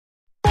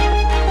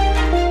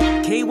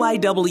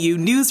KYW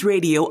News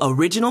Radio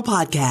original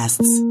podcasts.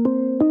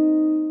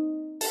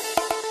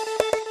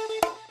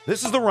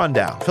 This is The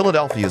Rundown,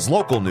 Philadelphia's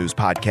local news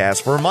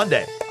podcast for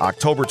Monday,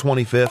 October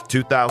 25th,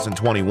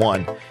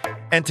 2021.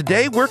 And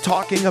today we're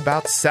talking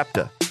about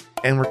SEPTA.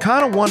 And we're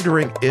kind of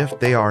wondering if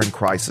they are in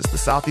crisis. The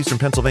Southeastern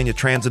Pennsylvania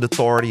Transit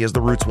Authority, as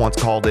the Roots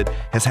once called it,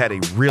 has had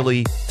a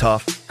really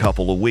tough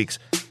couple of weeks.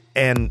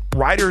 And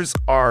riders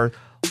are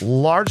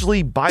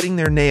largely biting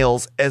their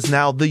nails as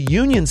now the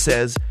union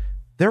says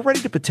they're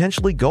ready to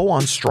potentially go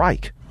on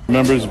strike.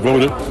 Members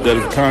voted that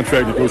if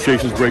contract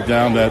negotiations break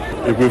down, that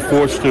if we're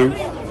forced to,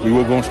 we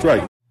will go on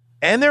strike.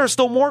 And there are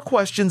still more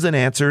questions and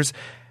answers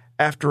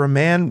after a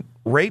man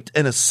raped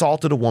and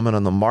assaulted a woman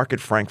on the Market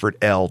Frankfurt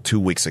L 2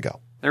 weeks ago.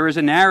 There is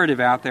a narrative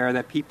out there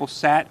that people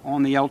sat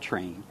on the L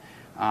train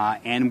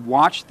and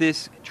watched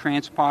this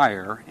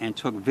transpire and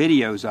took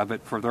videos of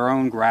it for their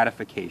own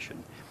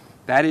gratification.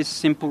 That is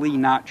simply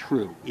not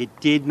true.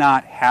 It did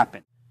not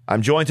happen.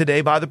 I'm joined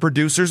today by the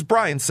producers,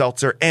 Brian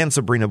Seltzer and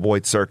Sabrina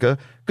Boyd-Circa.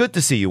 Good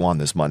to see you on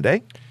this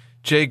Monday.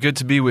 Jay, good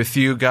to be with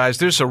you guys.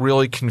 There's a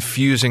really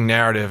confusing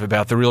narrative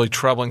about the really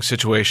troubling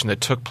situation that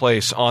took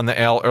place on the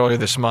L earlier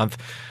this month.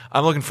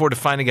 I'm looking forward to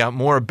finding out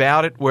more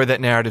about it, where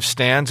that narrative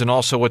stands, and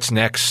also what's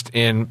next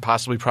in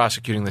possibly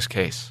prosecuting this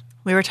case.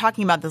 We were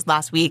talking about this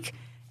last week,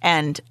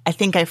 and I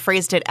think I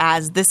phrased it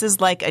as this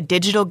is like a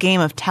digital game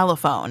of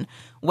telephone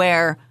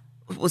where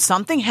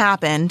something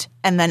happened,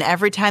 and then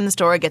every time the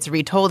story gets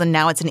retold and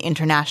now it's in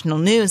international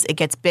news, it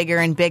gets bigger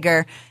and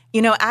bigger.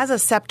 You know, as a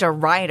SEPTA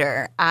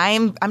rider,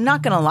 I'm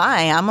not going to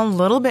lie, I'm a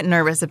little bit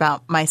nervous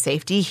about my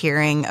safety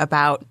hearing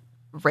about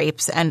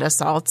rapes and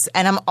assaults.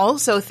 And I'm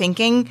also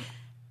thinking,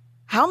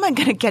 how am I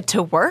going to get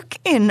to work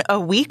in a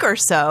week or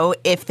so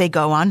if they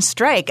go on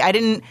strike? I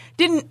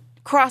didn't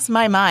cross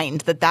my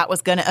mind that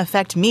was going to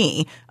affect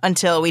me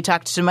until we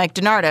talked to Mike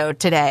DiNardo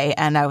today.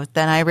 And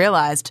then I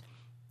realized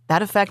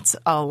that affects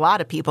a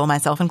lot of people,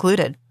 myself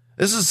included.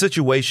 This is a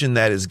situation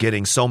that is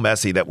getting so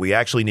messy that we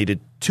actually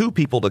needed two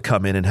people to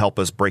come in and help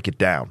us break it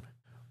down.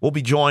 We'll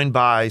be joined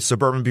by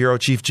Suburban Bureau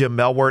Chief Jim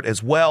Melwert,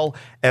 as well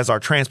as our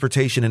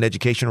transportation and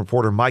education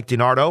reporter Mike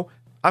DiNardo.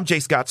 I'm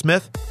Jay Scott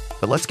Smith,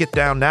 but let's get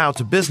down now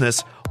to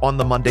business on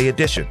the Monday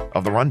edition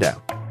of The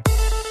Rundown.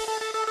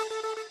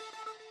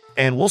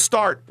 And we'll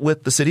start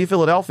with the city of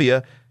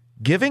Philadelphia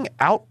giving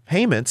out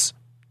payments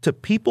to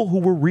people who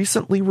were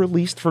recently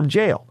released from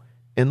jail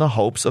in the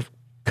hopes of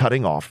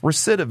cutting off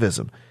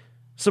recidivism.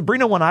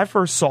 Sabrina, when I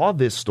first saw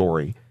this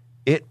story,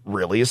 it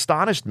really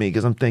astonished me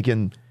because I'm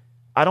thinking,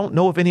 I don't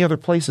know if any other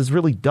place has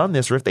really done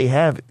this, or if they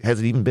have, has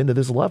it even been to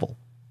this level?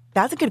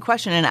 That's a good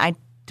question, and I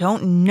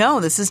don't know.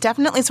 This is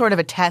definitely sort of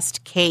a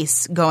test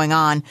case going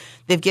on.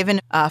 They've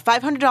given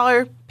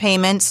 $500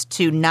 payments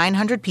to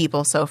 900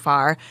 people so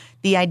far.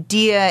 The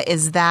idea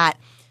is that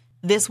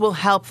this will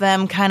help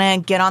them kind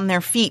of get on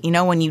their feet. You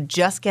know, when you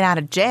just get out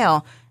of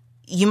jail,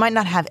 you might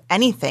not have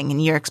anything,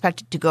 and you're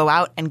expected to go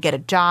out and get a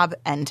job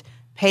and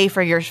pay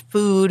for your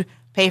food,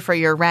 pay for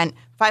your rent.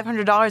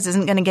 $500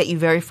 isn't going to get you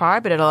very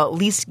far, but it'll at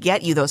least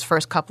get you those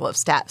first couple of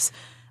steps.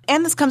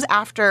 And this comes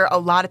after a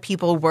lot of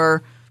people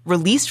were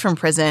released from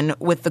prison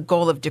with the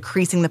goal of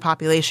decreasing the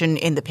population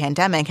in the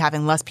pandemic,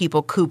 having less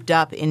people cooped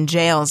up in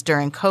jails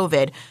during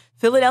COVID.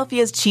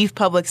 Philadelphia's chief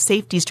public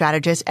safety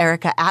strategist,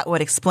 Erica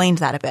Atwood, explained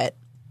that a bit.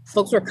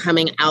 Folks were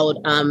coming out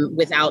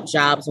without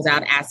jobs,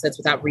 without assets,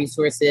 without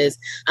resources.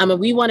 And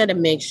we wanted to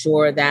make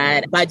sure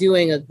that by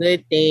doing a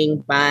good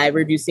thing, by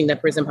reducing the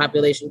prison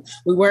population,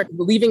 we weren't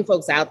leaving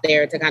folks out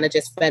there to kind of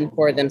just fend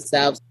for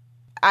themselves.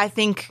 I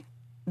think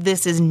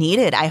this is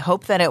needed. I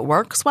hope that it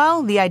works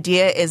well. The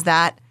idea is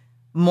that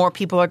more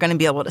people are going to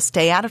be able to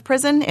stay out of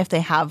prison if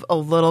they have a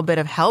little bit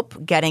of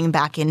help getting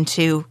back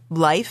into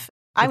life.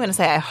 I'm going to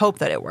say I hope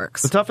that it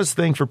works. The toughest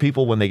thing for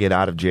people when they get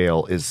out of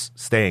jail is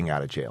staying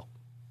out of jail.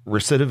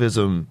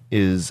 Recidivism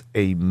is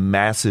a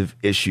massive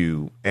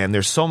issue, and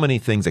there's so many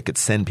things that could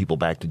send people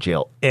back to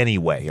jail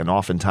anyway. And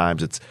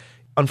oftentimes it's,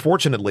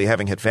 unfortunately,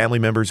 having had family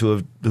members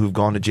who've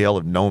gone to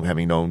jail,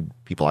 having known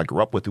people I grew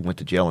up with who went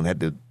to jail and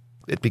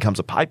it becomes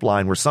a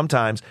pipeline where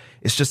sometimes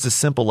it's just as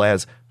simple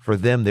as, for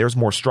them, there's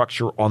more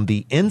structure on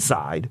the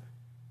inside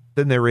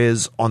than there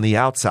is on the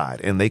outside.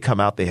 And they come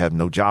out, they have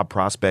no job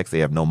prospects, they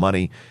have no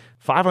money.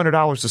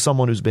 $500 to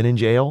someone who's been in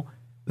jail,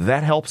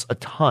 that helps a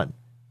ton.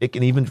 It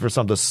can, even for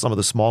some of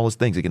the smallest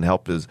things, it can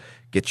help is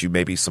get you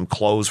maybe some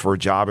clothes for a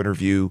job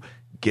interview,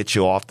 get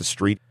you off the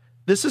street.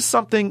 This is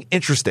something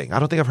interesting. I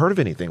don't think I've heard of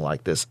anything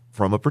like this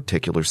from a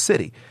particular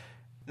city.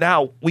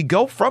 Now, we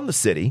go from the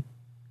city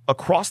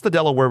across the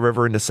Delaware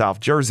River into South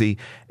Jersey,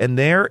 and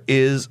there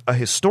is a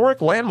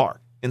historic landmark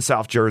in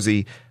South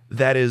Jersey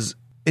that is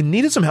in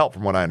need of some help,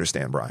 from what I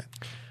understand, Brian.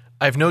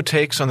 I have no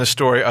takes on this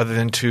story other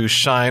than to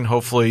shine,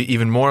 hopefully,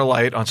 even more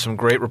light on some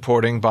great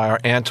reporting by our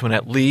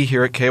Antoinette Lee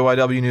here at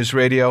KYW News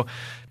Radio.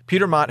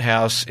 Peter Mott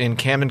House in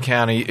Camden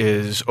County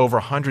is over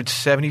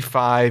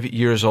 175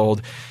 years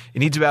old. It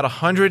needs about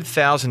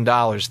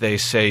 $100,000, they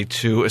say,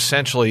 to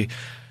essentially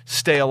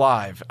stay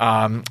alive.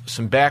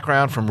 Some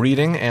background from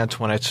reading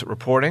Antoinette's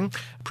reporting.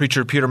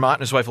 Preacher Peter Mott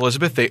and his wife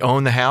Elizabeth, they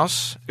own the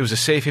house. It was a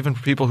safe haven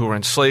for people who were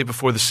enslaved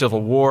before the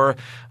Civil War.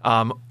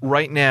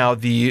 Right now,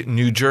 the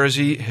New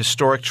Jersey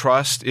Historic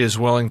Trust is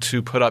willing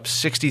to put up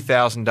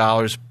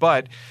 $60,000,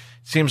 but it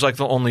seems like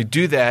they'll only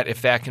do that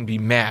if that can be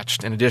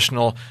matched, an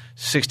additional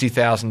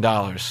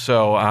 $60,000.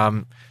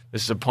 So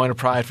this is a point of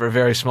pride for a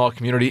very small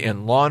community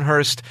in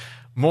Lawnhurst.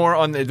 More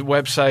on the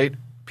website,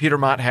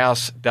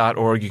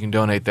 petermotthouse.org. You can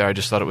donate there. I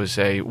just thought it was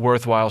a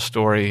worthwhile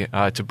story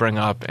to bring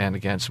up. And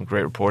again, some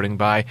great reporting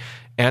by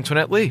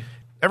Antoinette Lee.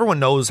 Everyone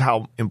knows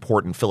how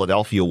important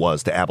Philadelphia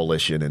was to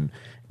abolition and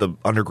the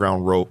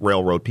Underground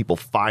Railroad, people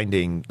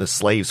finding the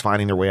slaves,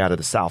 finding their way out of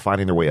the South,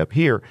 finding their way up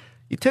here.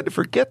 You tend to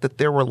forget that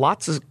there were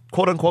lots of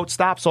quote-unquote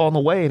stops on the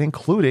way, and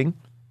including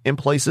in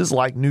places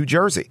like New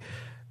Jersey.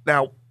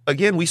 Now,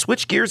 again, we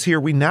switch gears here.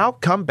 We now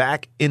come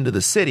back into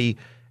the city,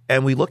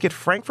 and we look at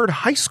Frankfort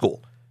High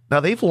School. Now,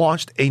 they've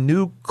launched a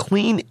new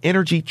clean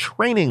energy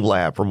training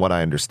lab, from what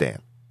I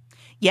understand.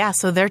 Yeah,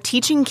 so they're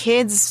teaching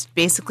kids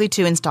basically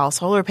to install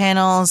solar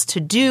panels, to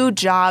do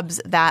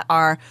jobs that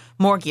are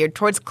more geared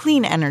towards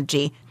clean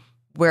energy.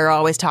 We're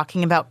always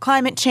talking about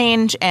climate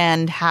change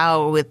and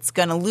how it's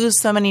going to lose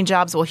so many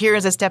jobs. Well, here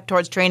is a step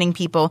towards training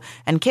people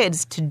and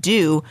kids to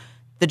do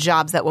the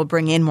jobs that will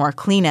bring in more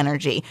clean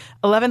energy.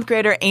 11th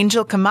grader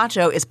Angel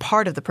Camacho is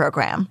part of the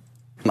program.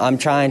 I'm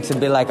trying to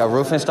be like a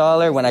roof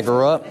installer when I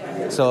grew up.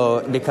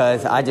 So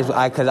because I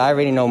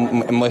already know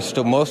most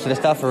of the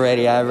stuff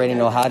already. I already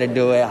know how to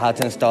do it, how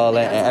to install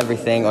it, and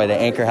everything. Or the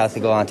anchor has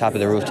to go on top of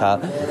the rooftop.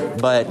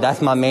 But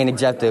that's my main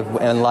objective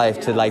in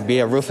life, to like be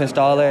a roof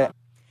installer.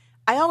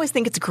 I always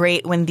think it's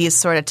great when these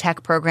sort of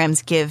tech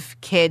programs give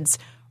kids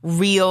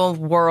real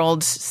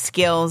world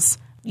skills.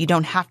 You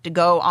don't have to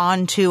go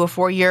on to a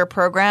 4-year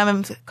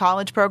program,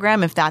 college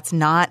program, if that's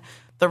not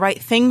the right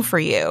thing for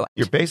you.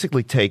 You're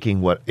basically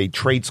taking what a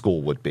trade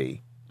school would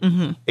be,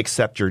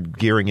 except you're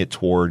gearing it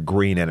toward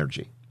green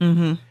energy.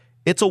 Mm-hmm.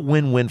 It's a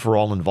win-win for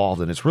all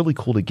involved, and it's really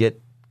cool to get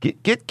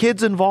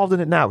kids involved in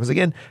it now. Because,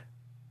 again,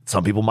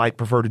 some people might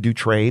prefer to do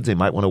trades. They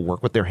might want to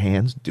work with their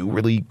hands, do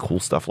really cool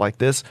stuff like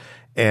this.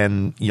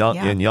 And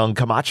young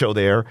Camacho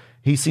there,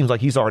 he seems like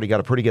he's already got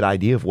a pretty good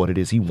idea of what it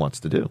is he wants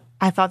to do.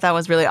 I thought that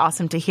was really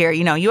awesome to hear.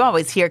 You know, you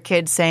always hear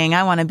kids saying,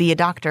 I want to be a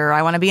doctor, or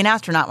I want to be an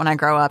astronaut when I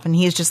grow up. And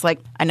he's just like,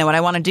 I know what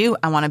I want to do.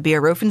 I want to be a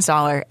roof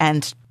installer.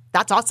 And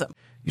that's awesome.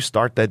 You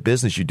start that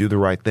business, you do the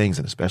right things,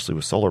 and especially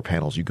with solar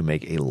panels, you can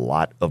make a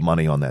lot of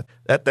money on that.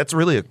 That's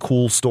really a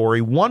cool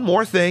story. One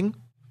more thing.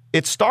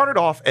 It started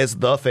off as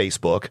the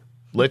Facebook,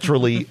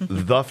 literally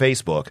the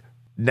Facebook.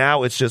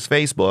 Now it's just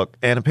Facebook.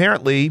 And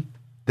apparently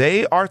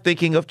they are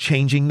thinking of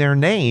changing their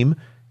name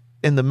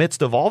in the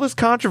midst of all this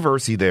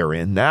controversy they're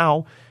in.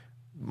 Now,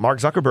 Mark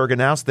Zuckerberg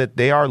announced that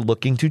they are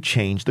looking to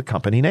change the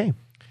company name.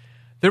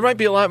 There might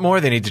be a lot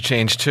more they need to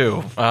change,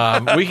 too.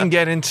 We can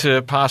get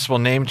into possible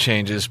name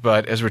changes,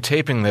 but as we're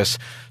taping this,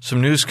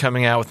 some news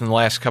coming out within the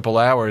last couple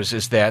hours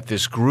is that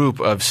this group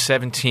of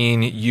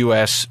 17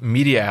 U.S.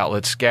 media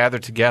outlets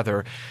gathered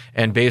together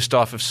and, based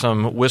off of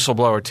some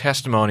whistleblower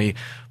testimony,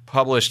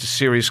 published a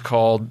series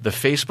called The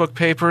Facebook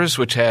Papers,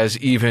 which has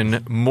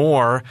even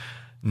more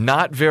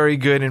not very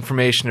good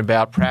information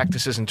about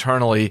practices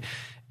internally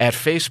at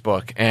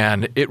Facebook.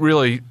 And it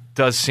really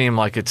does seem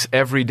like it's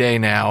every day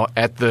now,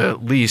 at the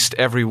least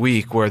every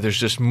week, where there's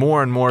just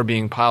more and more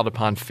being piled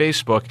upon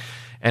Facebook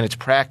and its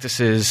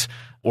practices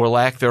or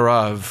lack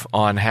thereof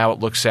on how it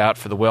looks out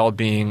for the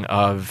well-being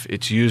of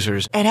its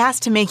users. It has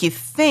to make you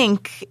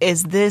think,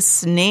 is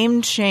this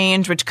name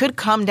change, which could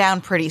come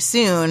down pretty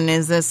soon,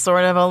 is this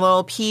sort of a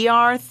little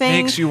PR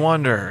thing? Makes you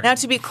wonder. Now,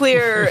 to be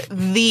clear,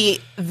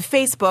 the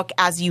Facebook,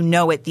 as you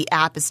know it, the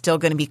app is still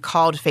going to be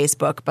called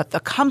Facebook, but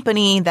the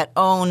company that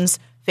owns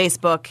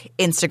Facebook,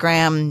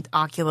 Instagram,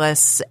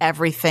 Oculus,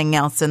 everything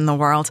else in the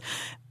world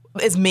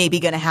is maybe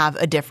going to have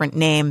a different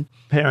name.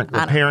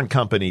 Parent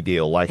company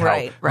deal, like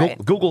how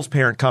Google's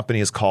parent company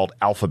is called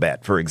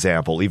Alphabet, for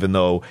example, even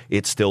though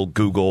it's still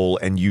Google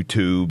and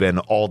YouTube and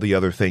all the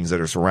other things that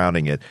are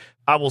surrounding it.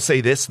 I will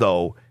say this,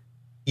 though.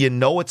 You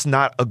know it's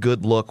not a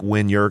good look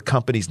when your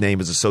company's name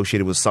is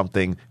associated with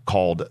something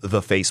called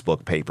the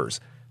Facebook Papers.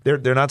 They're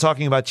not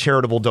talking about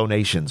charitable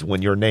donations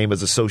when your name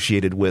is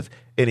associated with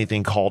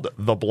anything called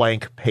the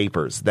blank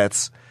papers.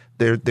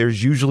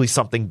 There's usually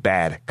something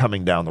bad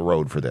coming down the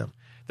road for them.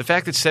 The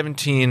fact that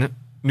 17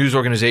 news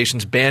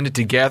organizations banded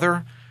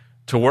together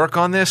to work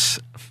on this,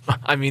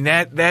 I mean,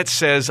 that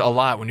says a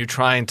lot when you're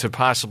trying to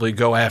possibly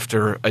go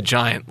after a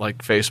giant like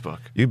Facebook.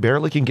 You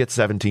barely can get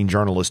 17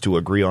 journalists to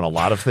agree on a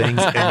lot of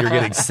things, and you're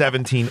getting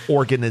 17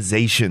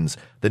 organizations.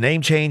 The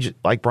name change,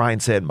 like Brian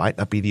said, might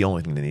not be the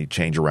only thing they need to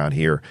change around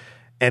here.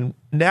 And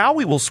now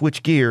we will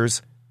switch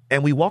gears,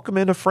 and we welcome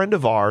in a friend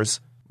of ours,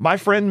 my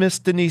friend, Miss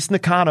Denise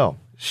Nakano.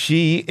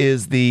 She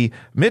is the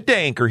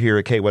midday anchor here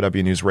at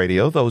KYW News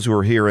Radio. Those who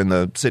are here in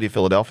the city of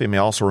Philadelphia may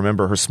also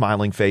remember her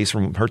smiling face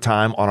from her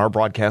time on our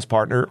broadcast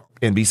partner,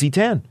 NBC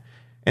 10.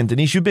 And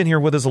Denise, you've been here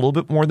with us a little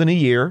bit more than a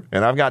year,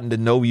 and I've gotten to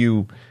know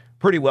you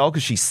pretty well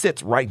because she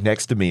sits right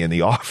next to me in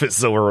the office,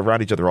 so we're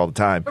around each other all the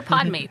time. We're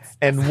pod mates.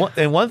 And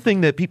one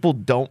thing that people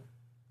don't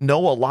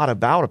know a lot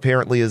about,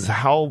 apparently, is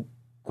how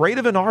great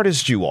of an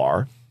artist you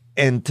are.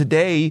 And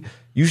today,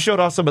 you showed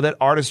off some of that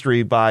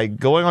artistry by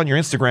going on your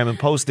Instagram and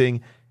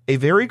posting a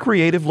very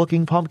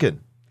creative-looking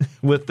pumpkin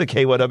with the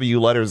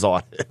KYW letters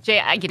on it.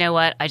 Jay, you know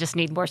what? I just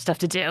need more stuff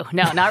to do.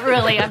 No, not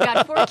really. I've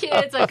got 4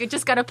 kids. I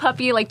just got a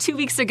puppy like 2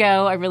 weeks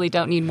ago. I really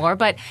don't need more.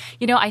 But,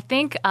 I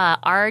think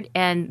art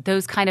and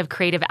those kind of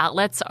creative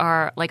outlets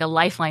are like a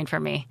lifeline for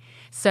me.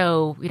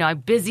 So, I'm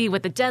busy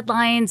with the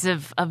deadlines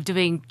of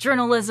doing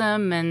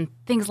journalism and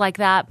things like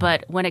that.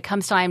 But when it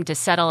comes time to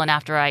settle and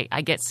after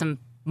I get some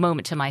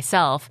moment to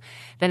myself,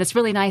 then it's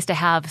really nice to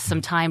have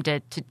some time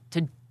to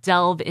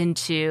delve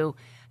into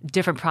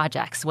different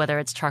projects, whether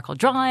it's charcoal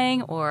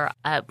drawing or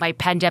my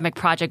pandemic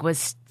project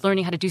was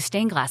learning how to do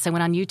stained glass. I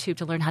went on YouTube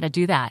to learn how to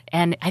do that.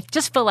 And I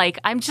just feel like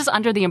I'm just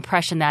under the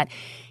impression that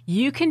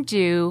you can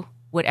do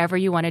whatever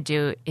you want to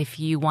do if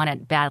you want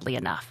it badly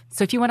enough.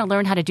 So if you want to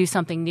learn how to do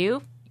something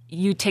new,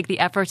 you take the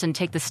efforts and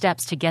take the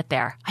steps to get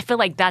there. I feel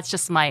like that's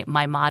just my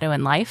motto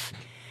in life.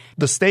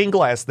 The stained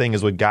glass thing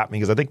is what got me,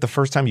 because I think the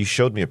first time you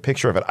showed me a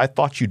picture of it, I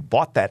thought you'd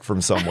bought that from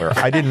somewhere.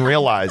 I didn't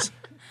realize.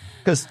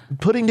 Because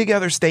putting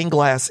together stained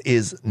glass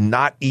is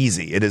not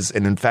easy. It is,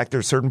 and in fact, there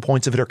are certain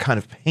points of it are kind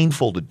of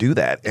painful to do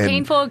that. And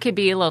painful, could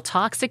be a little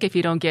toxic if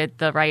you don't get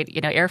the right,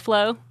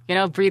 airflow.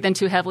 Breathe in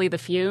too heavily the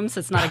fumes.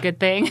 It's not a good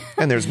thing.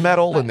 And there's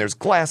metal and there's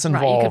glass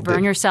involved. Right, you could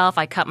burn yourself.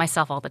 I cut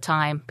myself all the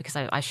time because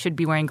I should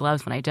be wearing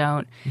gloves when I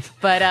don't.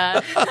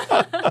 But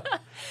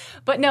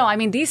But no, I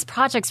mean, these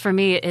projects for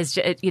me is,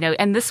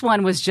 and this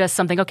one was just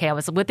something, okay, I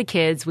was with the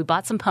kids. We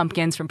bought some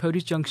pumpkins from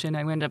Produce Junction.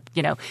 I ended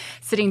up,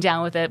 sitting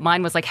down with it.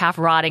 Mine was like half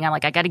rotting. I'm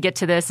like, I got to get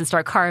to this and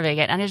start carving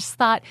it. And I just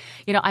thought,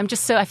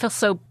 I feel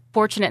so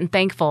fortunate and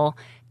thankful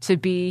to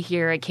be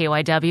here at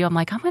KYW. I'm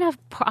like, I'm going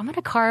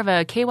to carve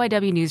a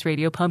KYW News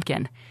Radio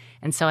pumpkin.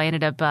 And so I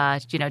ended up,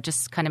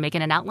 just kind of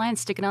making an outline,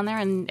 sticking on there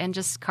and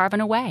just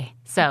carving away.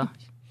 So...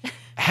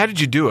 How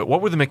did you do it?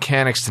 What were the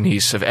mechanics,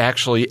 Denise, of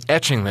actually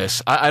etching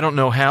this? I don't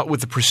know how,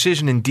 with the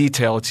precision and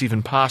detail, it's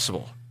even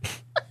possible.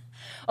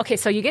 Okay,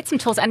 so you get some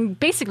tools and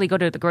basically go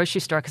to the grocery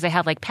store because they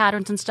have like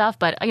patterns and stuff.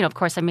 But, of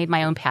course, I made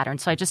my own pattern.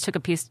 So I just took a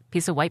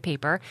piece of white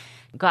paper,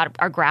 got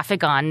our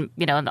graphic on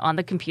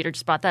the computer,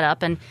 just brought that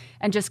up and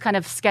just kind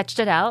of sketched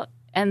it out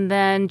and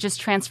then just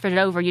transferred it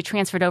over. You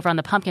transfer it over on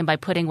the pumpkin by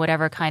putting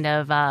whatever kind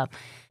of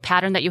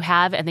pattern that you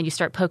have, and then you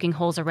start poking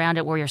holes around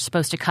it where you're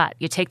supposed to cut.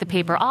 You take the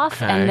paper off,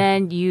 and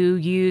then you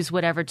use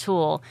whatever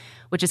tool,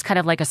 which is kind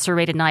of like a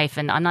serrated knife.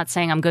 And I'm not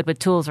saying I'm good with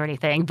tools or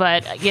anything,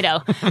 but,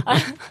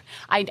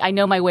 I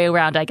know my way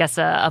around, I guess,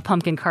 a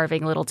pumpkin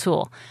carving little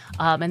tool.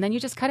 And then you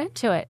just cut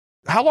into it.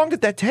 How long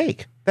did that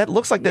take? That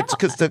looks like that's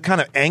because to kind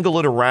of angle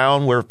it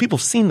around where if people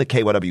have seen the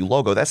KYW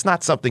logo, that's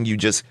not something you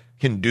just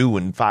can do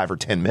in 5 or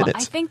 10 minutes.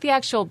 Well, I think the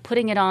actual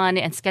putting it on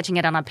and sketching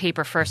it on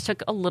paper first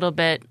took a little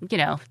bit,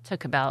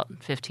 took about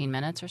 15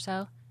 minutes or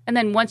so. And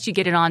then once you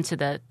get it onto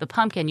the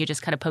pumpkin, you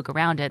just kind of poke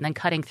around it, and then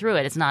cutting through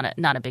it is not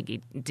a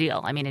big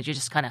deal. I mean, you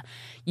just kind of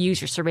use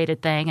your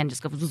serrated thing and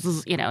just go,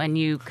 and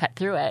you cut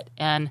through it.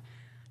 And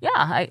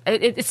yeah,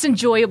 it's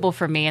enjoyable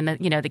for me. And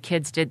the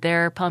kids did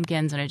their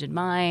pumpkins and I did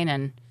mine.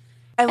 And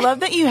I love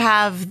that you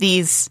have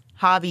these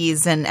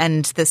hobbies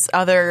and this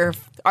other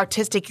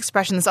artistic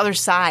expression, this other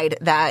side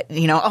that,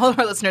 all of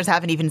our listeners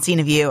haven't even seen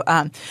of you.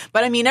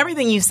 But I mean,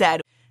 everything you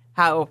said,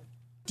 how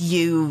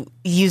you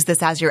use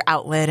this as your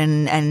outlet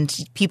and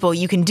people,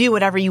 you can do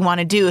whatever you want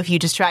to do if you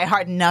just try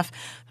hard enough.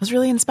 It was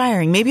really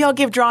inspiring. Maybe I'll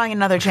give drawing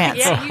another chance.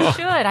 Yeah, you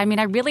should. I mean,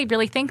 I really,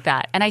 really think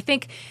that. And I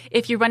think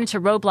if you run into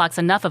roadblocks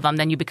enough of them,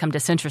 then you become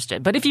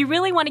disinterested. But if you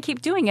really want to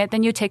keep doing it,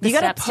 then you take the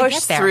steps to get there. You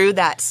got to push through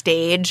that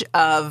stage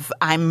of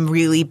I'm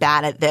really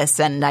bad at this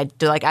and I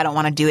don't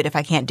want to do it if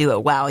I can't do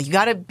it well. You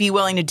got to be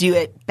willing to do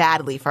it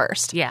badly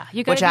first. Yeah,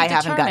 you got to be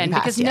determined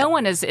because no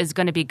one is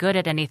going to be good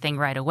at anything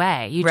right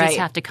away. You just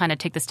have to kind of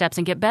take the steps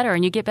and get better,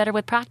 and you get better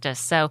with practice.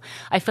 So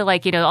I feel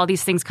like, all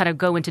these things kind of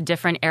go into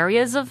different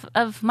areas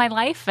of my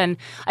life. And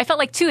I felt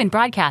like, too, in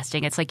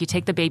broadcasting, it's like you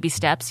take the baby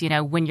steps.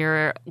 When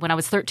I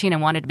was 13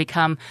 and wanted to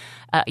become,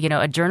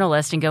 a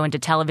journalist and go into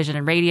television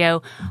and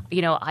radio,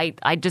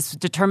 I just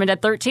determined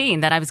at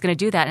 13 that I was going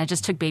to do that. And I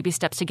just took baby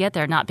steps to get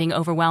there, not being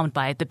overwhelmed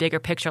by the bigger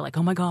picture, like,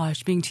 oh, my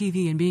gosh, being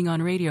TV and being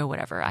on radio,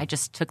 whatever. I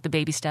just took the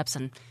baby steps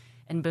and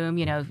boom,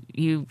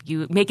 you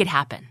make it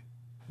happen.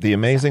 The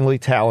amazingly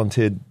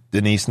talented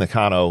Denise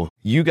Nakano,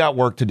 you got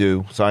work to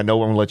do, so I know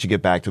we're going to let you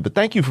get back to it. But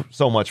thank you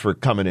so much for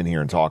coming in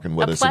here and talking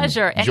with us. A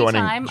pleasure. And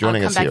anytime.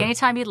 joining I'll us come back here.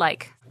 anytime you'd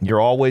like. You're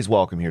always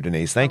welcome here,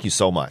 Denise. Thank you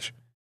so much.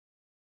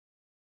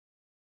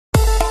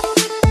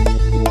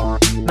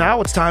 Now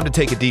it's time to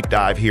take a deep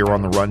dive here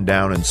on the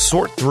rundown and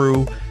sort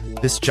through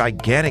this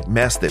gigantic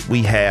mess that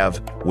we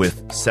have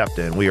with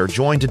SEPTA. And we are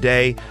joined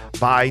today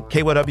by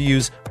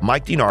KYW's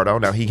Mike DiNardo.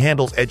 Now, he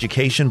handles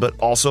education, but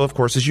also, of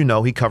course, as you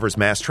know, he covers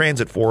mass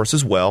transit for us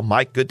as well.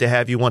 Mike, good to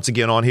have you once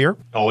again on here.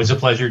 Always a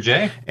pleasure,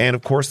 Jay. And,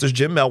 of course, there's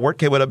Jim Melwert,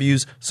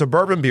 KYW's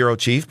Suburban Bureau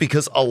Chief,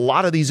 because a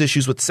lot of these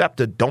issues with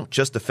SEPTA don't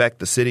just affect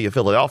the city of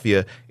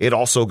Philadelphia. It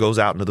also goes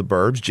out into the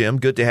burbs. Jim,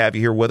 good to have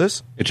you here with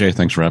us. Hey, Jay,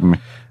 thanks for having me.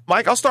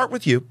 Mike, I'll start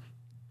with you.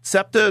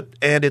 SEPTA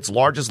and its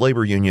largest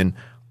labor union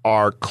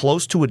are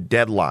close to a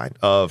deadline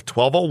of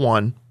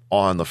 12:01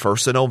 on the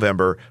 1st of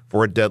November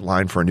for a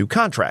deadline for a new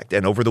contract.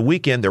 And over the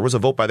weekend, there was a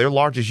vote by their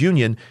largest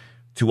union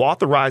to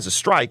authorize a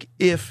strike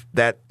if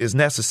that is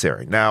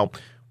necessary. Now,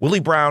 Willie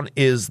Brown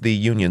is the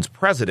union's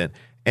president,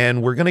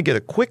 and we're going to get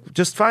a quick,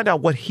 just find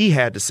out what he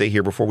had to say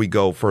here before we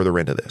go further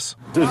into this.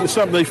 It's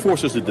something they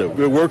force us to do.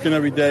 We're working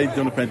every day.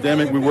 During the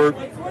pandemic, we work,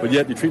 but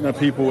yet they're treating our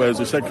people as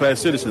second-class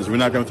citizens. We're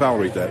not going to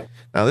tolerate that.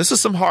 Now, this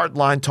is some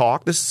hard-line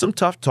talk. This is some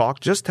tough talk.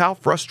 Just how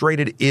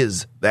frustrated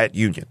is that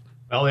union?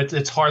 Well,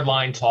 it's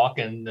hardline talk,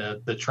 and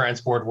the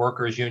Transport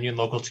Workers Union,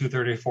 Local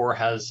 234,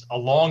 has a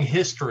long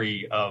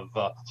history of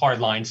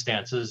hardline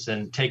stances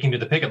and taking to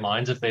the picket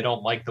lines if they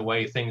don't like the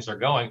way things are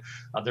going.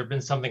 There have been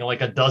something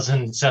like a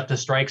dozen SEPTA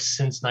strikes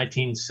since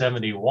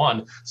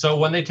 1971. So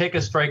when they take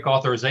a strike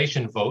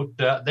authorization vote,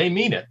 they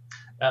mean it.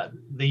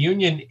 The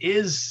union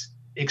is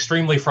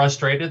extremely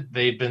frustrated.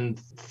 They've been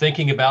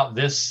thinking about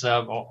this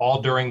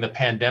all during the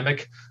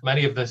pandemic.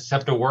 Many of the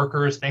SEPTA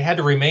workers, they had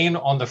to remain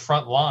on the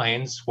front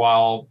lines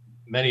while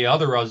many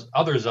others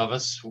of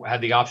us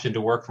had the option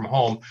to work from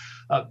home.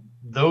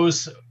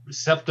 Those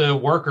SEPTA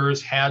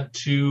workers had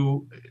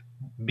to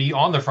be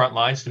on the front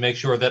lines to make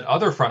sure that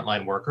other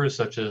frontline workers,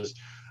 such as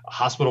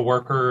hospital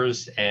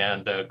workers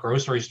and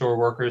grocery store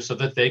workers, so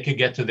that they could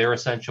get to their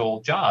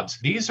essential jobs.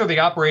 These are the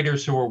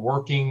operators who are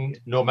working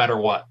no matter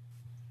what.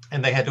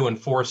 And they had to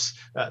enforce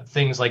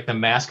things like the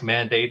mask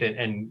mandate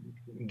and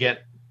get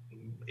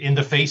in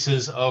the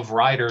faces of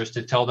riders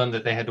to tell them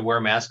that they had to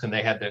wear masks, and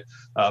they had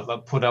to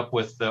put up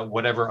with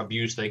whatever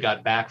abuse they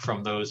got back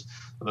from those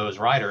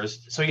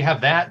riders. So you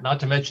have that, not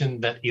to mention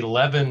that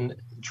 11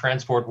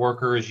 transport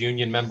workers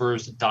union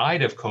members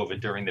died of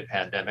COVID during the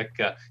pandemic.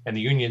 And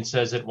the union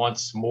says it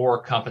wants more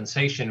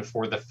compensation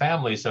for the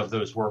families of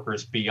those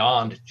workers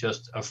beyond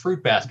just a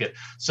fruit basket.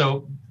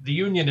 So the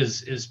union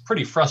is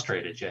pretty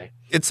frustrated, Jay.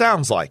 It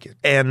sounds like it.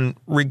 And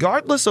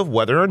regardless of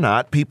whether or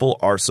not people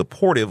are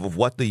supportive of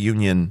what the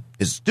union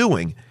is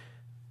doing,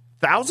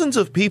 thousands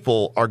of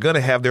people are going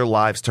to have their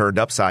lives turned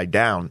upside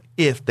down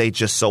if they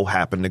just so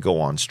happen to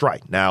go on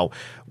strike. Now,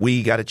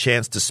 we got a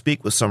chance to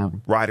speak with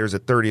some riders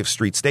at 30th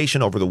Street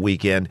Station over the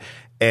weekend,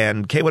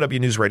 and KYW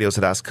News Radio's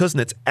Hadas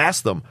Kuznets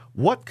asked them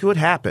what could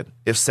happen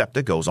if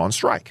SEPTA goes on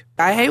strike.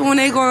 I hate when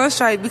they go on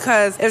strike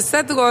because if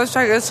SEPTA go on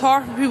strike, it's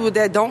hard for people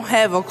that don't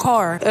have a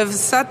car. If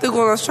SEPTA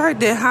go on strike,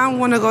 then how I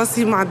want to go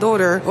see my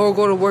daughter or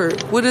go to work?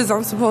 What is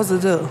I'm supposed to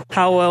do?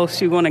 How else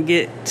you going to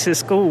get to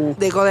school?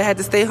 They're going to have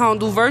to stay home,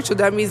 do virtual.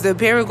 That means the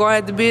parent going to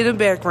have to be in the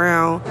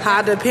background.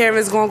 How the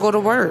parents going to go to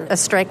work? A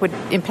strike would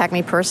impact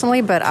me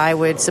personally, but I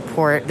would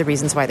support the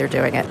reasons why they're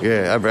doing it.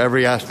 Yeah,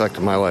 every aspect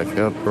of my life.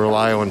 Yep.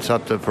 Rely on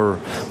SEPTA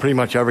for pretty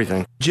much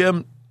everything.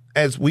 Jim,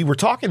 as we were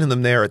talking to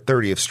them there at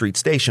 30th Street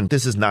Station,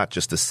 this is not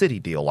just a city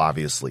deal,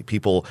 obviously.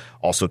 People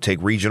also take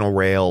regional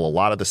rail. A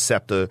lot of the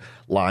SEPTA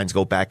lines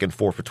go back and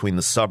forth between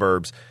the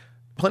suburbs.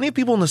 Plenty of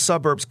people in the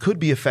suburbs could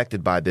be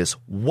affected by this.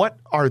 What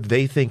are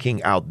they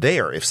thinking out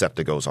there if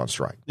SEPTA goes on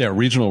strike? Yeah,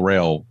 regional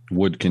rail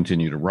would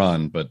continue to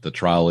run, but the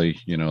trolley,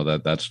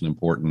 that's an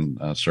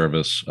important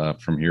service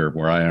from here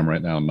where I am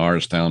right now in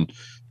Norristown.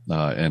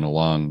 And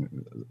along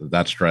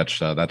that stretch,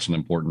 that's an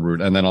important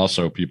route. And then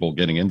also people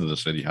getting into the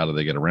city, how do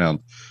they get around?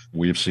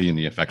 We've seen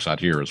the effects out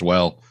here as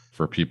well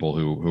for people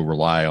who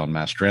rely on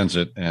mass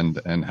transit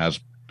and has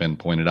been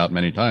pointed out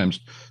many times.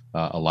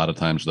 A lot of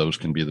times those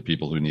can be the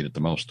people who need it the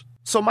most.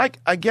 So, Mike,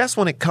 I guess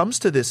when it comes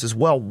to this as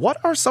well, what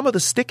are some of the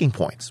sticking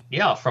points?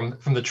 Yeah, from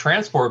the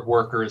transport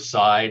workers'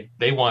 side,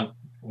 they want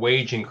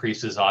wage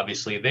increases,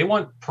 obviously. They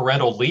want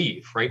parental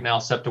leave. Right now,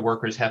 SEPTA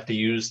workers have to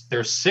use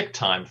their sick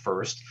time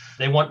first.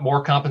 They want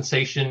more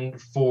compensation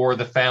for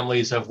the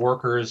families of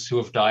workers who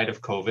have died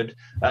of COVID.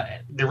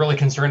 They're really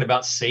concerned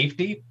about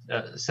safety.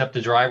 SEPTA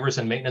drivers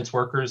and maintenance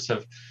workers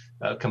have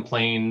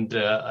complained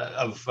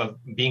of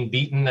being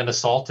beaten and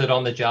assaulted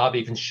on the job,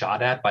 even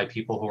shot at by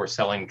people who are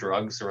selling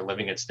drugs or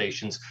living at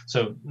stations.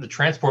 So the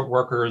transport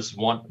workers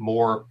want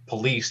more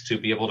police to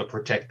be able to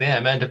protect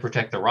them and to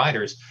protect the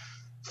riders.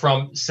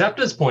 From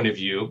SEPTA's point of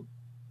view,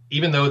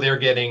 even though they're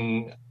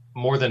getting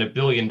more than $1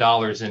 billion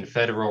in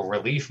federal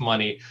relief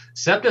money,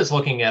 SEPTA is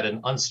looking at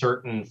an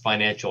uncertain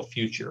financial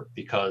future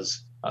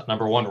because,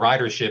 number one,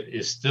 ridership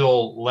is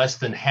still less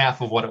than half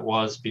of what it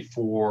was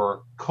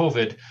before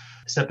COVID.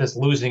 SEPTA is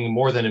losing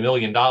more than $1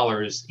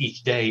 million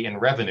each day in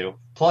revenue.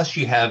 Plus,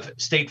 you have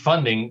state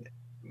funding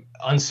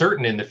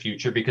uncertain in the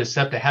future because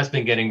SEPTA has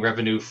been getting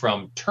revenue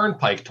from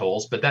turnpike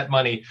tolls, but that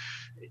money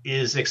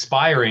is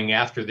expiring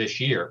after this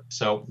year.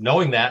 So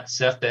knowing that,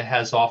 SEPTA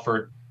has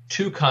offered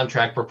 2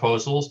 contract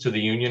proposals to the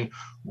union,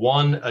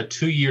 One, a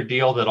 2-year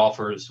deal that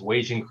offers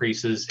wage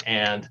increases,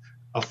 and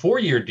a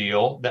 4-year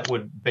deal that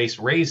would base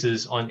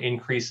raises on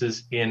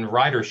increases in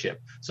ridership.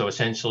 So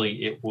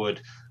essentially, it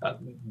would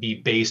be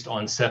based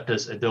on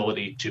SEPTA's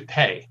ability to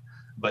pay.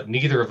 But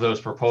neither of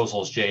those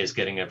proposals, Jay, is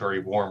getting a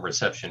very warm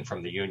reception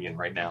from the union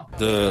right now.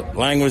 The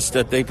language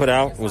that they put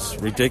out was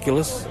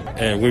ridiculous,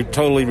 and we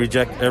totally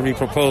reject every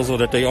proposal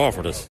that they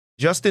offered us.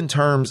 Just in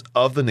terms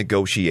of the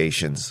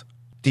negotiations,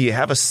 do you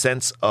have a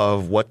sense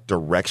of what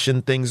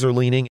direction things are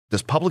leaning?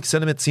 Does public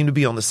sentiment seem to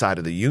be on the side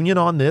of the union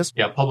on this?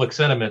 Yeah, public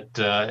sentiment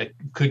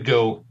could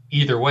go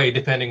either way,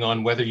 depending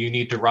on whether you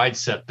need to ride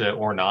SEPTA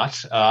or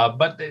not.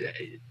 But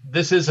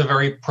this is a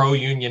very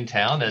pro-union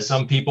town, as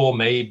some people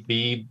may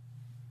be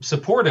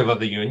supportive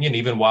of the union,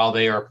 even while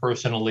they are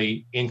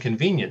personally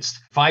inconvenienced.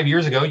 5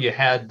 years ago, you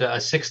had a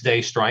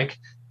 6-day strike,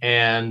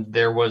 and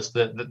there was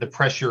the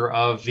pressure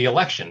of the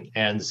election,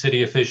 and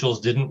city officials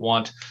didn't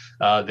want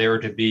there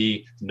to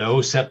be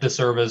no SEPTA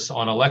service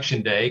on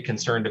election day,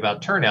 concerned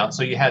about turnout.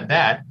 So you had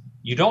that.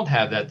 You don't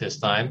have that this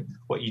time.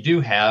 What you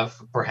do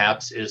have,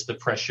 perhaps, is the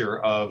pressure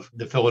of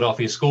the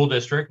Philadelphia School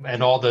District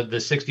and all the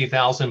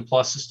 60,000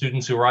 plus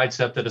students who ride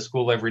SEPTA to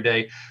school every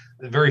day.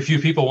 Very few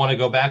people want to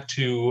go back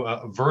to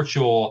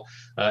virtual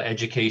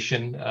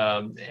education,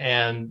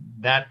 and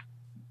that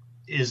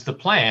is the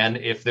plan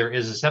if there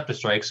is a SEPTA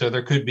strike. So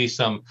there could be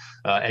some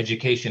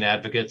education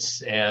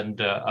advocates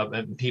and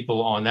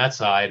people on that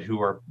side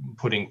who are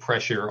putting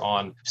pressure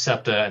on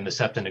SEPTA and the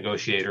SEPTA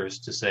negotiators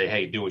to say,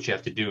 hey, do what you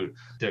have to do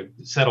to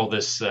settle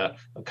this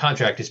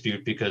contract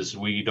dispute, because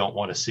we don't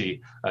want to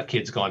see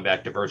kids going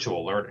back to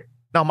virtual learning.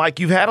 Now,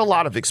 Mike, you've had a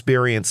lot of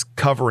experience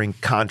covering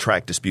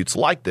contract disputes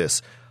like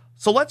this.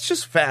 So let's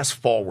just fast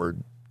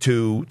forward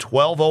to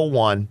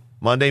 12:01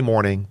 Monday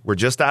morning. We're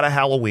just out of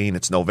Halloween.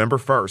 It's November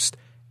 1st,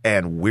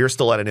 and we're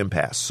still at an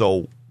impasse.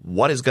 So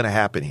what is going to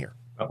happen here?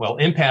 Well,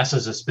 impasse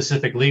is a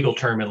specific legal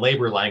term in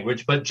labor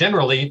language, but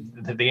generally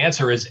the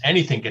answer is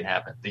anything can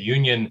happen. The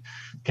union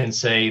can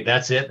say,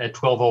 that's it, at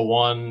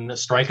 12:01,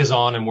 strike is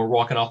on and we're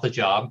walking off the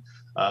job.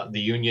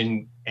 The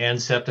union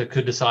and SEPTA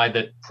could decide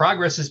that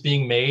progress is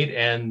being made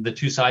and the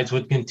two sides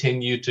would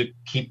continue to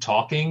keep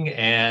talking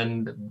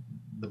and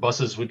the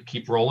buses would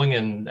keep rolling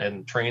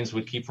and trains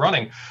would keep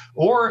running.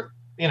 Or,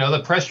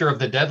 the pressure of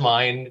the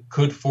deadline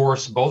could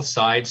force both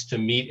sides to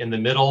meet in the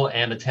middle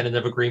and a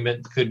tentative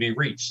agreement could be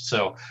reached.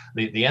 So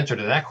the answer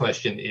to that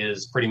question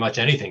is pretty much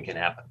anything can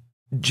happen.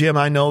 Jim,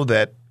 I know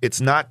that it's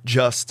not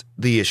just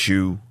the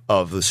issue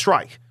of the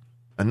strike.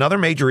 Another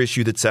major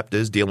issue that SEPTA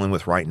is dealing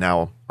with right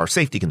now are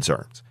safety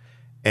concerns.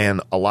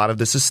 And a lot of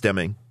this is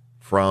stemming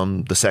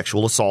from the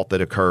sexual assault that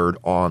occurred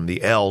on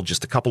the L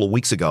just a couple of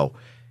weeks ago.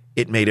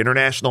 It made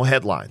international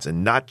headlines,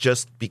 and not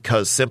just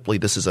because simply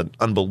this is an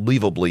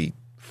unbelievably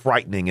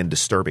frightening and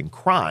disturbing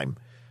crime.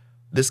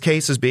 This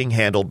case is being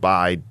handled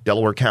by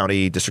Delaware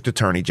County District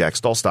Attorney Jack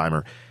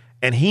Stolzheimer,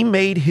 and he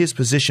made his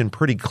position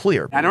pretty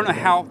clear. I don't know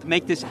how to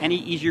make this any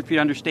easier for you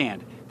to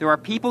understand. There are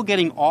people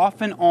getting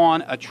off and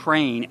on a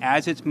train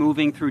as it's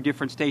moving through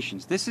different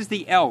stations. This is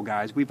the L,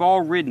 guys. We've all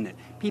ridden it.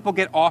 People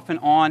get off and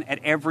on at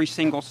every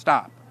single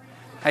stop.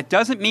 That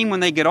doesn't mean when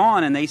they get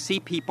on and they see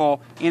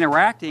people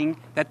interacting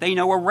that they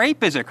know a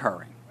rape is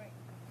occurring.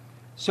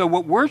 So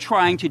what we're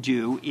trying to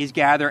do is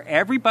gather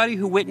everybody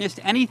who witnessed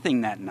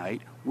anything that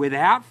night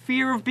without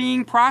fear of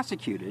being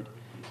prosecuted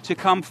to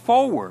come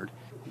forward.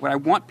 What I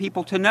want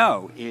people to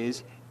know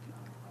is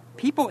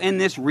people in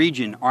this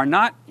region are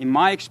not, in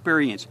my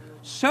experience,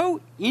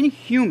 so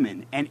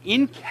inhuman and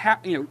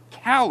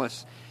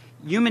callous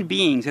human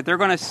beings that they're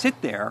going to sit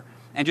there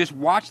and just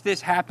watch this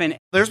happen.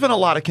 There's been a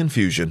lot of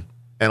confusion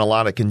and a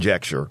lot of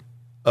conjecture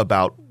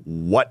about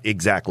what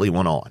exactly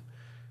went on.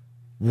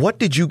 What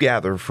did you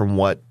gather from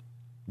what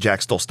Jack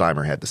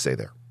Stolzheimer had to say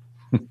there?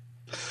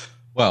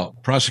 Well,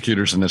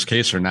 prosecutors in this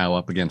case are now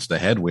up against the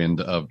headwind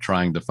of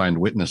trying to find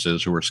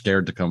witnesses who are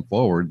scared to come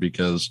forward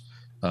because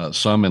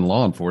some in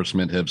law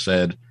enforcement have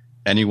said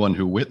anyone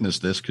who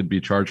witnessed this could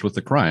be charged with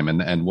the crime.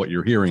 And what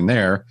you're hearing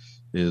there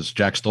is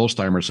Jack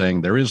Stolzheimer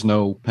saying there is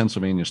no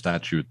Pennsylvania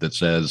statute that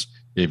says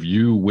if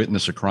you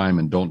witness a crime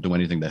and don't do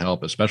anything to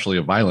help, especially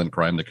a violent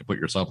crime that could put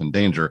yourself in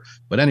danger,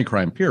 but any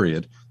crime,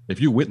 period, if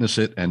you witness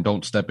it and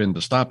don't step in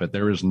to stop it,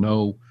 there is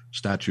no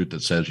statute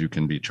that says you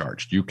can be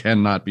charged. You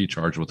cannot be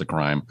charged with a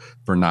crime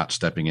for not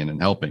stepping in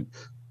and helping.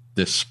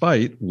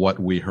 Despite what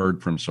we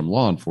heard from some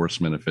law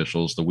enforcement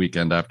officials the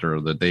weekend after,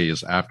 the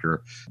days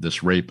after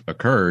this rape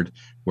occurred,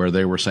 where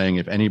they were saying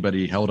if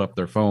anybody held up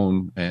their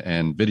phone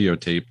and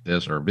videotaped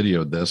this or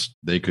videoed this,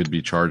 they could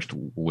be charged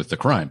with the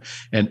crime.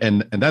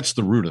 And that's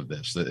the root of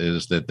this,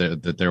 is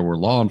that there were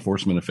law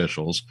enforcement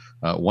officials,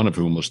 one of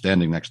whom was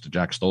standing next to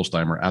Jack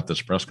Stolzheimer at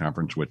this press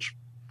conference, which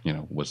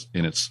was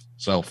in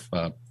itself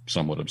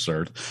somewhat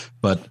absurd.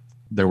 But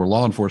there were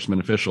law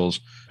enforcement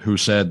officials who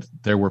said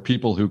there were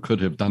people who could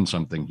have done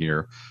something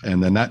here.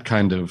 And then that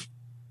kind of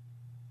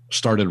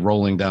started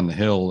rolling down the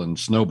hill and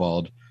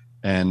snowballed.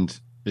 And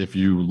if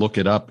you look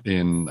it up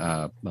in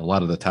a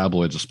lot of the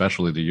tabloids,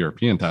 especially the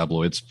European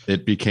tabloids,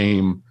 it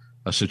became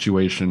a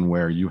situation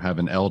where you have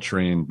an L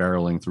train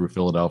barreling through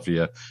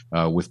Philadelphia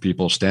with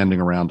people standing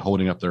around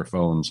holding up their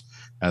phones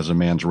as a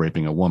man's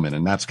raping a woman.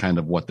 And that's kind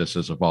of what this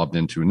has evolved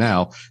into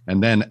now.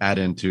 And then add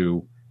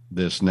into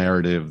this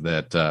narrative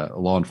that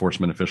law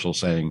enforcement officials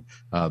saying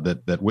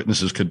that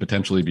witnesses could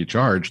potentially be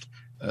charged.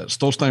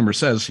 Stolzheimer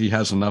says he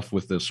has enough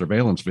with the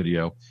surveillance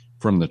video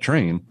from the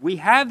train. We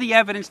have the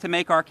evidence to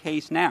make our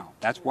case now.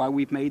 That's why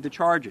we've made the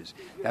charges.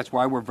 That's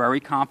why we're very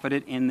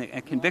confident in the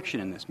conviction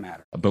in this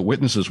matter. But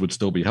witnesses would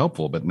still be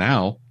helpful. But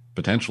now,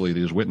 potentially,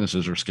 these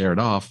witnesses are scared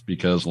off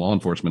because law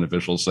enforcement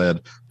officials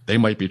said they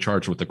might be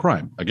charged with the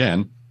crime.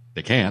 Again,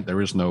 they can't.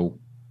 There is no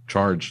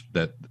charge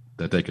that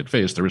they could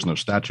face. There is no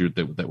statute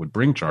that would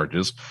bring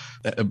charges.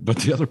 But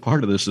the other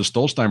part of this is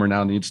Stolzheimer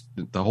now needs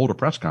to hold a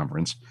press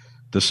conference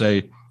to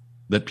say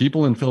that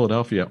people in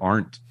Philadelphia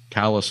aren't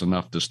callous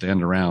enough to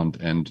stand around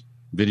and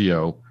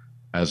video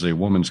as a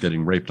woman's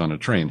getting raped on a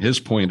train. His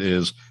point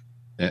is,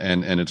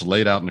 and it's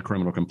laid out in the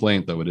criminal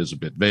complaint, though it is a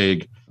bit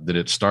vague, that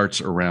it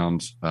starts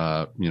around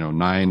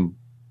 9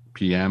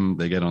 p.m.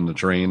 They get on the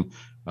train,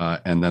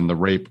 and then the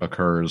rape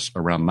occurs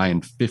around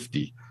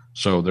 9:50.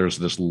 So there's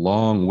this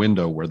long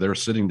window where they're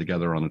sitting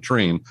together on a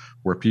train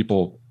where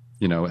people,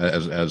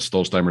 as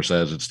Stolzheimer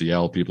says, it's the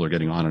L, people are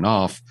getting on and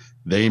off.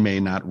 They may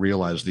not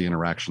realize the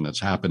interaction that's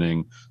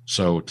happening.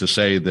 So to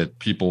say that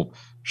people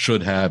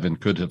should have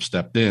and could have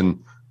stepped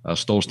in,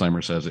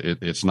 Stolzheimer says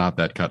it's not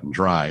that cut and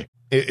dry.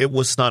 It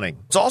was stunning.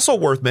 It's also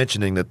worth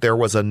mentioning that there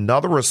was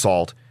another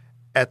assault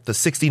at the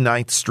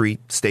 69th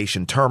Street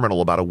Station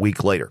Terminal about a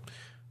week later.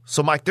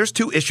 So, Mike, there's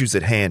two issues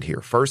at hand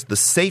here. First, the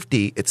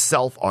safety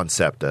itself on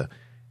SEPTA.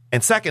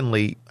 And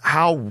secondly,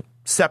 how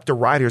SEPTA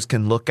riders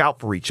can look out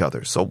for each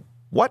other. So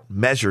what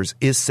measures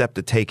is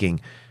SEPTA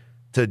taking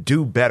to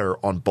do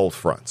better on both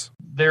fronts?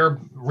 They're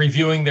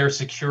reviewing their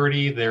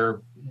security.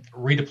 They're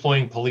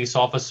redeploying police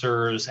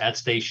officers at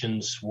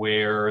stations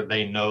where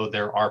they know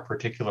there are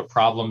particular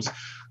problems.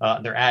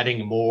 They're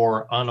adding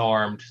more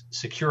unarmed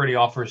security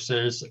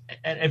officers.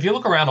 And if you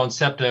look around on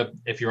SEPTA,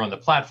 if you're on the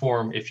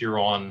platform, if you're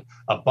on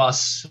a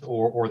bus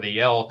or the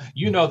L,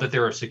 you know that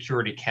there are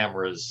security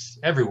cameras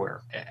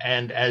everywhere.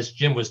 And as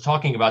Jim was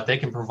talking about, they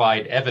can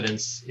provide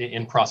evidence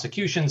in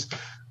prosecutions.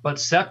 But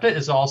SEPTA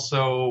is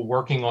also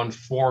working on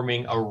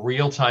forming a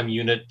real-time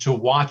unit to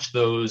watch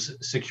those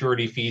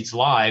security feeds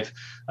live,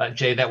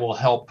 Jay, that will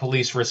help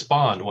police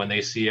respond when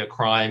they see a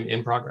crime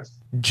in progress.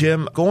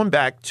 Jim, going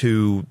back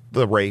to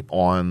the rape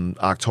on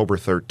October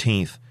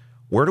 13th,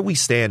 where do we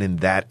stand in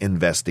that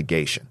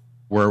investigation?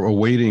 We're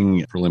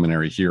awaiting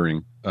preliminary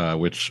hearing,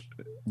 which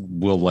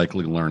we'll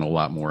likely learn a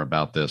lot more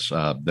about this.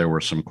 There were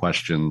some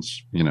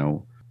questions,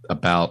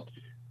 about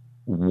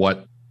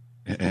what,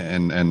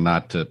 and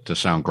not to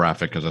sound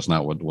graphic because that's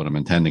not what I'm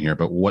intending here,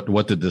 but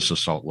what did this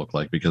assault look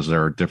like? Because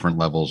there are different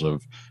levels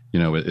of,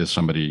 is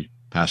somebody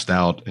passed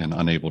out and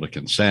unable to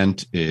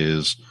consent?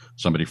 Is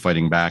somebody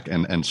fighting back?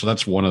 And so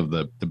that's one of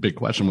the big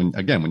question.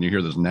 When you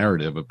hear this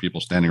narrative of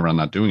people standing around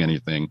not doing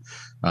anything,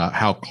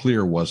 how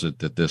clear was it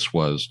that this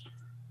was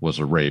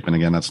a rape? And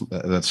again,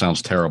 that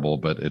sounds terrible,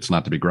 but it's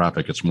not to be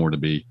graphic. It's more to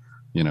be,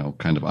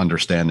 kind of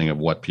understanding of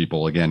what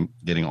people, again,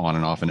 getting on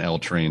and off an L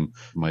train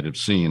might have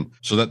seen.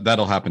 So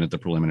that'll happen at the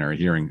preliminary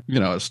hearing.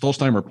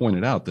 Stolzheimer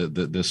pointed out that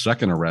the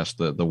second arrest,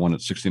 the one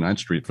at 69th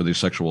Street for the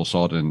sexual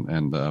assault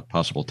and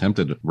possible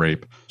attempted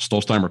rape,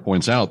 Stolzheimer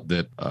points out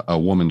that a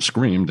woman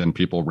screamed and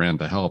people ran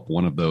to help.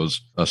 One of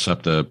those, a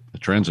SEPTA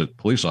transit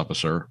police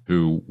officer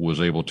who was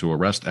able to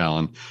arrest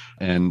Allen.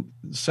 And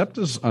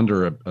SEPTA's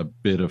under a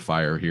bit of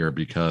fire here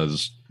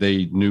because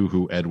they knew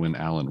who Edwin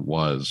Allen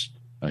was.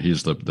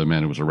 He's the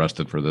man who was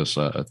arrested for this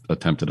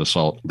attempted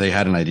assault. They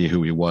had an idea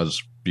who he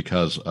was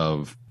because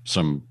of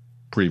some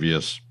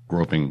previous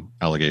groping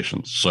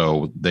allegations.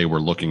 So they were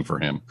looking for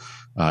him.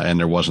 And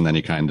there wasn't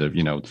any kind of,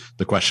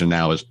 the question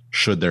now is,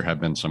 should there have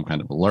been some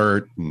kind of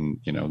alert? And,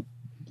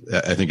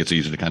 I think it's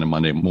easy to kind of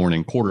Monday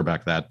morning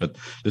quarterback that, but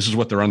this is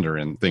what they're under,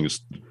 and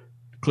things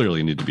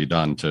clearly need to be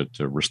done to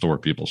restore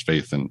people's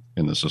faith in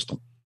the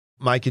system.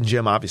 Mike and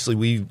Jim, obviously,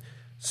 we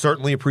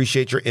certainly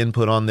appreciate your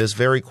input on this.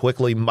 Very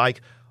quickly, Mike,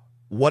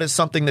 what is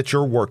something that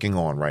you're working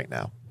on right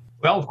now?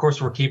 Well, of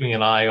course, we're keeping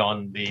an eye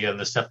on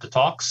the SEPTA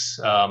talks.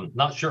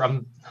 Not sure.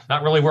 I'm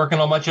not really working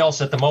on much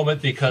else at the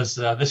moment because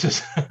this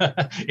is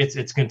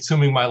it's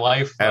consuming my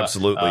life.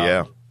 Absolutely,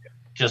 yeah.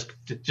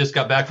 Just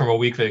got back from a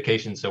week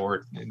vacation, so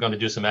we're going to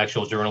do some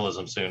actual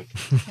journalism soon.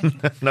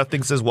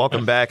 Nothing says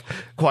welcome back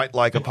quite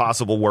like a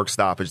possible work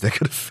stoppage that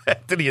could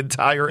affect the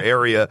entire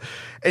area.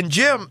 And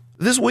Jim,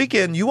 this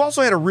weekend you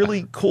also had a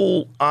really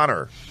cool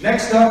honor.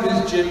 Next up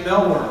is Jim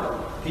Melwer.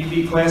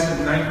 PB class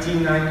of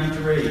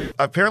 1993.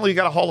 Apparently you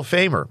got a Hall of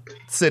Famer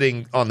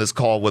sitting on this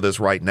call with us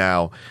right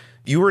now.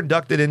 You were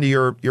inducted into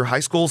your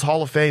high school's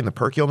Hall of Fame, the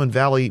Perkiomen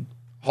Valley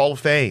Hall of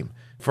Fame.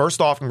 First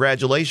off,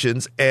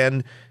 congratulations,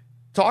 and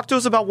talk to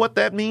us about what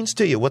that means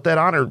to you, what that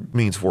honor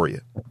means for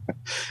you.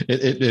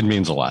 It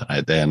means a lot.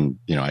 I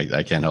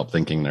can't help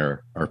thinking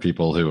there are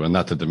people who, and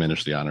not to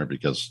diminish the honor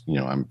because,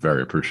 I'm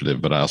very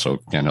appreciative, but I also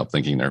can't help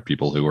thinking there are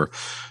people who are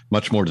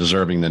much more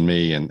deserving than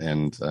me.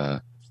 And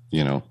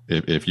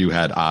if you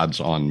had odds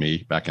on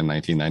me back in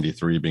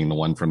 1993 being the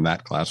one from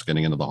that class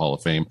getting into the Hall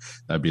of Fame,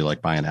 that'd be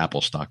like buying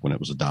Apple stock when it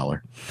was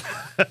 $1.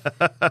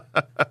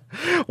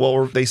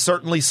 Well, they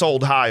certainly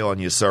sold high on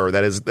you, sir.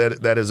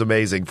 That is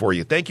amazing for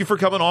you. Thank you for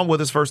coming on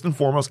with us first and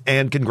foremost,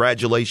 and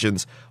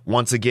congratulations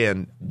once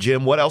again.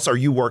 Jim, what else are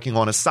you working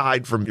on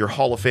aside from your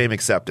Hall of Fame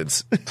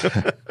acceptance?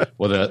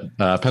 Well,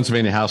 the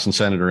Pennsylvania House and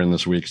Senate are in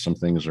this week. Some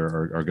things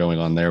are going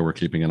on there. We're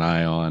keeping an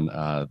eye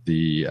on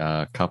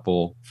the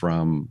couple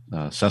from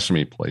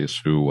Sesame Place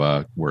who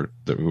were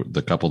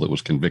the couple that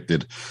was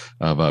convicted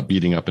of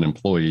beating up an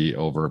employee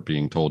over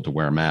being told to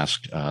wear a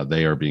mask.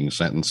 They are being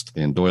sentenced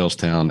in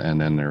Doylestown,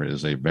 and then there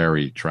is a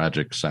very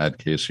tragic, sad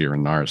case here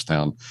in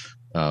Norristown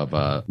of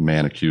a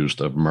man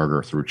accused of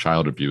murder through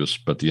child abuse.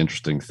 But the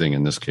interesting thing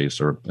in this case,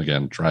 or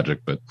again,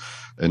 tragic, but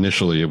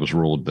initially it was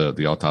ruled that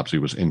the autopsy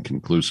was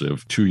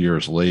inconclusive. 2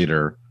 years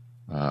later,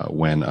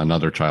 when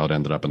another child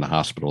ended up in the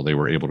hospital, they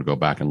were able to go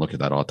back and look at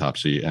that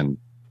autopsy and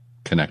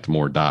connect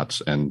more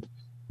dots, and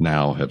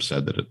now have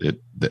said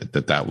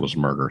that that was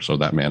murder. So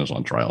that man is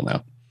on trial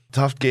now.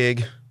 Tough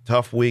gig,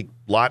 tough week,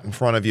 lot in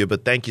front of you,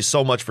 but thank you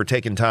so much for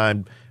taking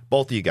time,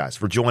 both of you guys,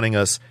 for joining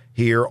us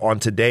here on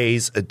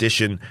today's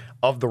edition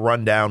of The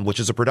Rundown, which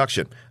is a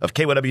production of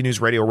KYW News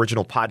Radio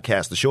Original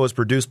Podcast. The show is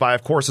produced by,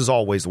 of course, as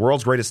always, the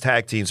world's greatest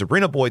tag team,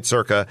 Sabrina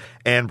Boyd-Circa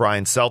and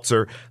Brian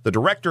Seltzer. The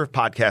director of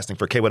podcasting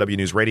for KYW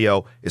News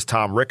Radio is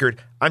Tom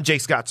Rickard. I'm Jay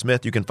Scott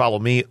Smith. You can follow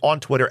me on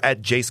Twitter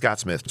at Jay Scott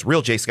Smith. It's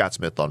Real Jay Scott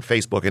Smith on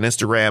Facebook and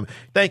Instagram.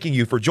 Thanking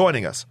you for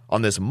joining us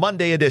on this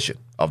Monday edition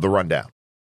of The Rundown.